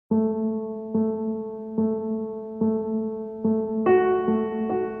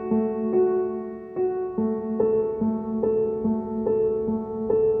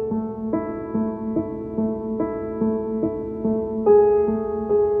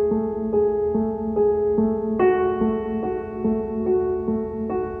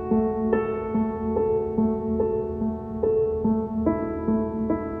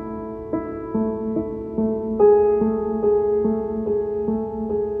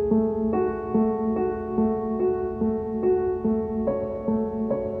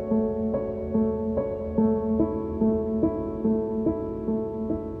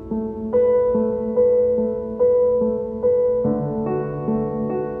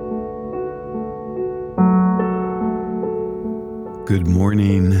Good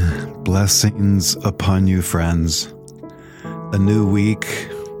morning. Blessings upon you, friends. A new week,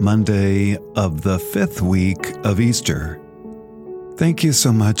 Monday of the 5th week of Easter. Thank you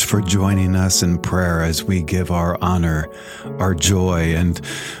so much for joining us in prayer as we give our honor, our joy, and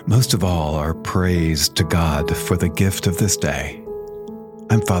most of all, our praise to God for the gift of this day.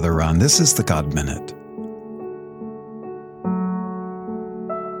 I'm Father Ron. This is the God Minute.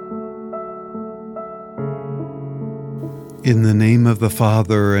 In the name of the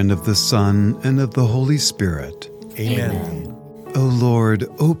Father, and of the Son, and of the Holy Spirit. Amen. O Lord,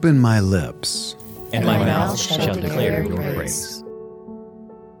 open my lips, And my mouth shall declare your praise.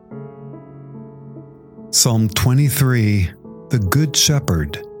 Psalm 23, the Good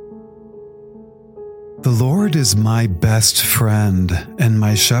Shepherd. The Lord is my best friend and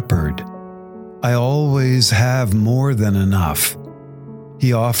my shepherd. I always have more than enough.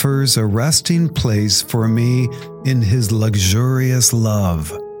 He offers a resting place for me in his luxurious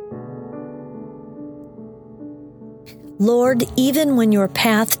love. Lord, even when your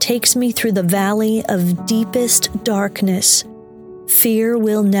path takes me through the valley of deepest darkness, fear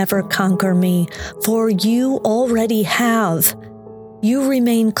will never conquer me, for you already have. You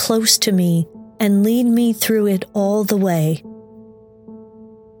remain close to me and lead me through it all the way.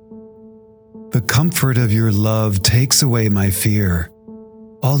 The comfort of your love takes away my fear.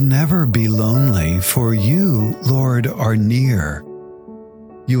 I'll never be lonely, for you, Lord, are near.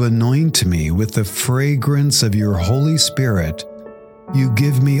 You anoint me with the fragrance of your Holy Spirit. You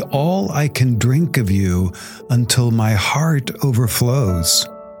give me all I can drink of you until my heart overflows.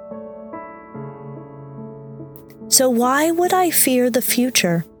 So why would I fear the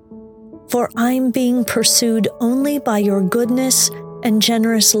future? For I'm being pursued only by your goodness and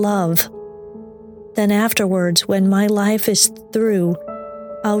generous love. Then afterwards, when my life is through,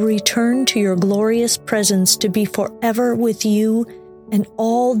 I'll return to your glorious presence to be forever with you and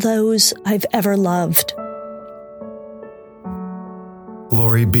all those I've ever loved.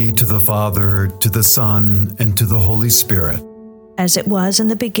 Glory be to the Father, to the Son, and to the Holy Spirit. As it was in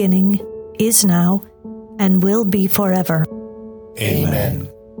the beginning, is now, and will be forever. Amen.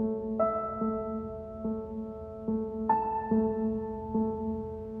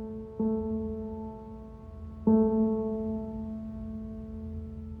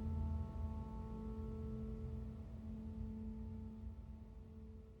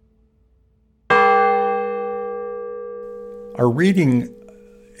 Our reading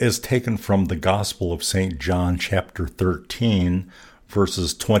is taken from the Gospel of St. John, chapter 13,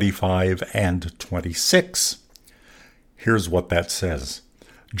 verses 25 and 26. Here's what that says.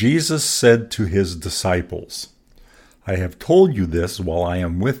 Jesus said to his disciples, I have told you this while I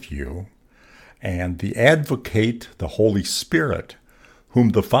am with you, and the Advocate, the Holy Spirit, whom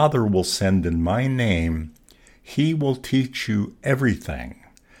the Father will send in my name, he will teach you everything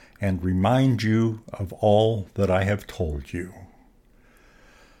and remind you of all that I have told you.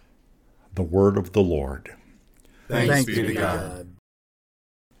 The word of the Lord. Thanks be to God.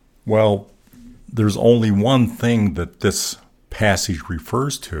 Well, there's only one thing that this passage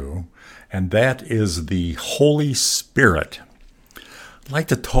refers to, and that is the Holy Spirit. I'd like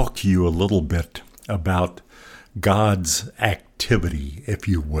to talk to you a little bit about God's activity, if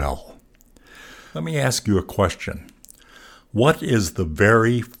you will. Let me ask you a question. What is the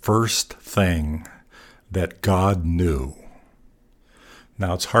very first thing that God knew?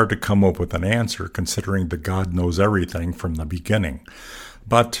 Now, it's hard to come up with an answer considering that God knows everything from the beginning.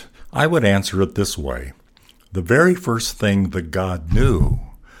 But I would answer it this way. The very first thing that God knew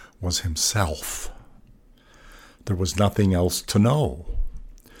was himself. There was nothing else to know.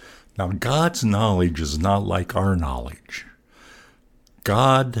 Now, God's knowledge is not like our knowledge.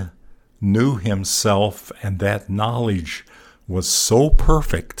 God knew himself, and that knowledge was so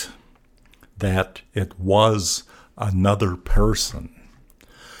perfect that it was another person.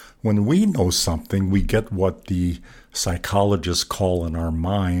 When we know something, we get what the psychologists call in our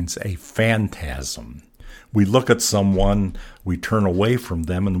minds a phantasm. We look at someone, we turn away from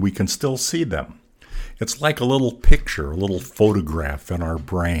them, and we can still see them. It's like a little picture, a little photograph in our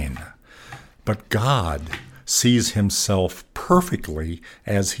brain. But God sees himself perfectly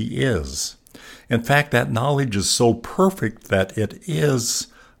as he is. In fact, that knowledge is so perfect that it is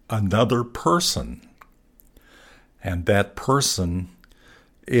another person. And that person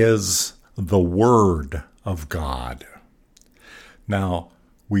is the Word of God. Now,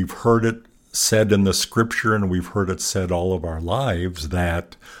 we've heard it said in the Scripture, and we've heard it said all of our lives,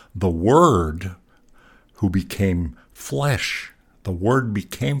 that the Word who became flesh, the Word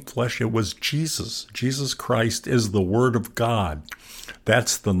became flesh, it was Jesus. Jesus Christ is the Word of God.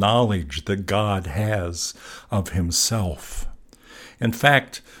 That's the knowledge that God has of himself. In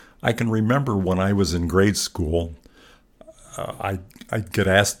fact, I can remember when I was in grade school, I'd get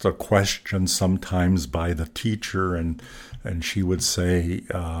asked a question sometimes by the teacher, and she would say,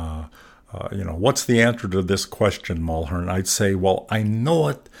 what's the answer to this question, Mulhearn? I'd say, well, I know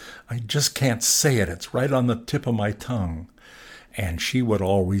it. I just can't say it. It's right on the tip of my tongue. And she would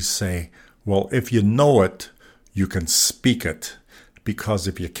always say, well, if you know it, you can speak it. Because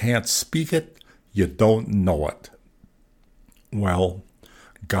if you can't speak it, you don't know it. Well,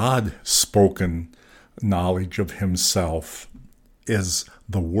 God's spoken knowledge of himself is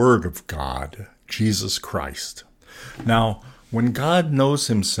the Word of God, Jesus Christ. Now, when God knows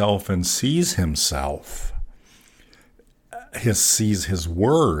himself and sees himself, sees his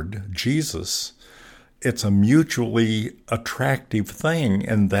Word, Jesus, it's a mutually attractive thing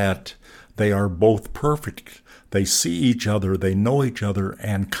in that they are both perfect. They see each other, they know each other,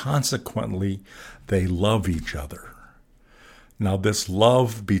 and consequently, they love each other. Now, this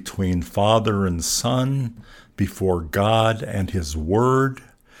love between Father and Son, before God and his Word,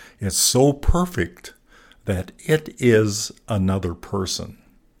 is so perfect that it is another person.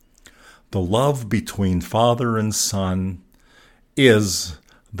 The love between Father and Son is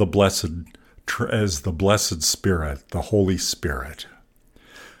the blessed Spirit, the Holy Spirit.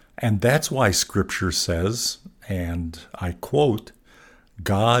 And that's why Scripture says, and I quote,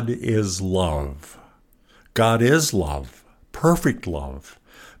 God is love. God is love, perfect love,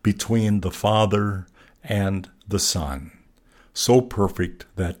 between the Father and the Son. So perfect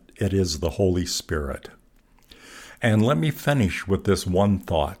that it is the Holy Spirit. And let me finish with this one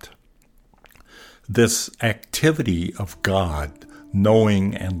thought. This activity of God,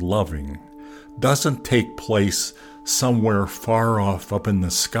 knowing and loving, doesn't take place somewhere far off up in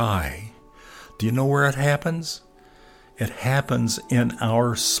the sky. Do you know where it happens? It happens in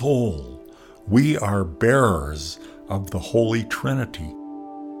our soul. We are bearers of the Holy Trinity.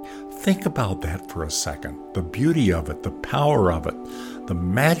 Think about that for a second. The beauty of it, the power of it, the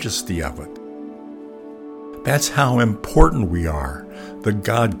majesty of it. That's how important we are, that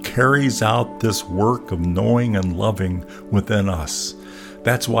God carries out this work of knowing and loving within us.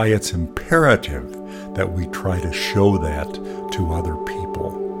 That's why it's imperative that we try to show that to other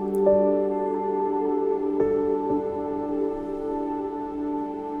people.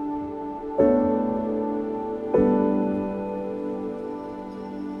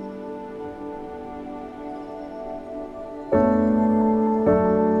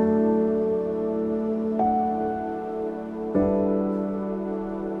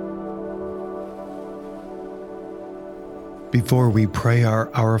 Before we pray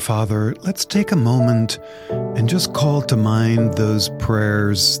our Father, let's take a moment and just call to mind those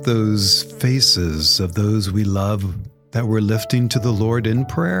prayers, those faces of those we love that we're lifting to the Lord in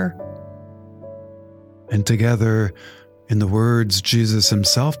prayer. And together, in the words Jesus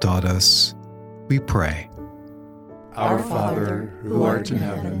himself taught us, we pray. Our Father, who art in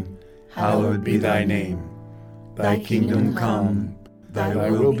heaven, hallowed be thy name. Thy kingdom come, thy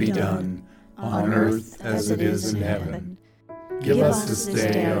will be done, on earth as it is in heaven. Give us this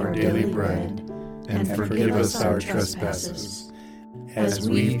day our daily bread, and forgive us our trespasses, as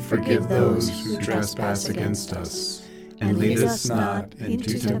we forgive those who trespass against us. And lead us not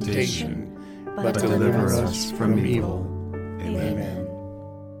into temptation, but deliver us from evil. Amen.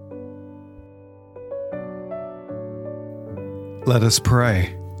 Let us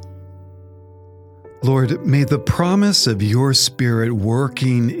pray. Lord, may the promise of your Spirit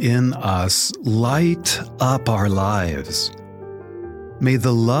working in us light up our lives. May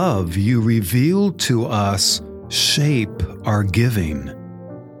the love you reveal to us shape our giving.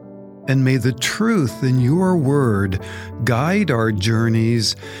 And may the truth in your word guide our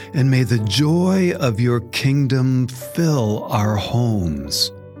journeys, and may the joy of your kingdom fill our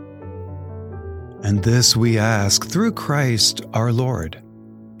homes. And this we ask through Christ our Lord.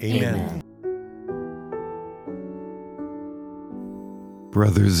 Amen.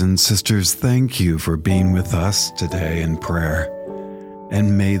 Brothers and sisters, thank you for being with us today in prayer.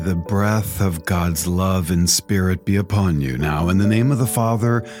 And may the breath of God's love and Spirit be upon you now, in the name of the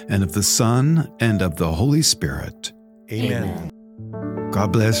Father, and of the Son, and of the Holy Spirit. Amen.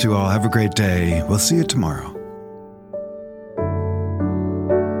 God bless you all. Have a great day. We'll see you tomorrow.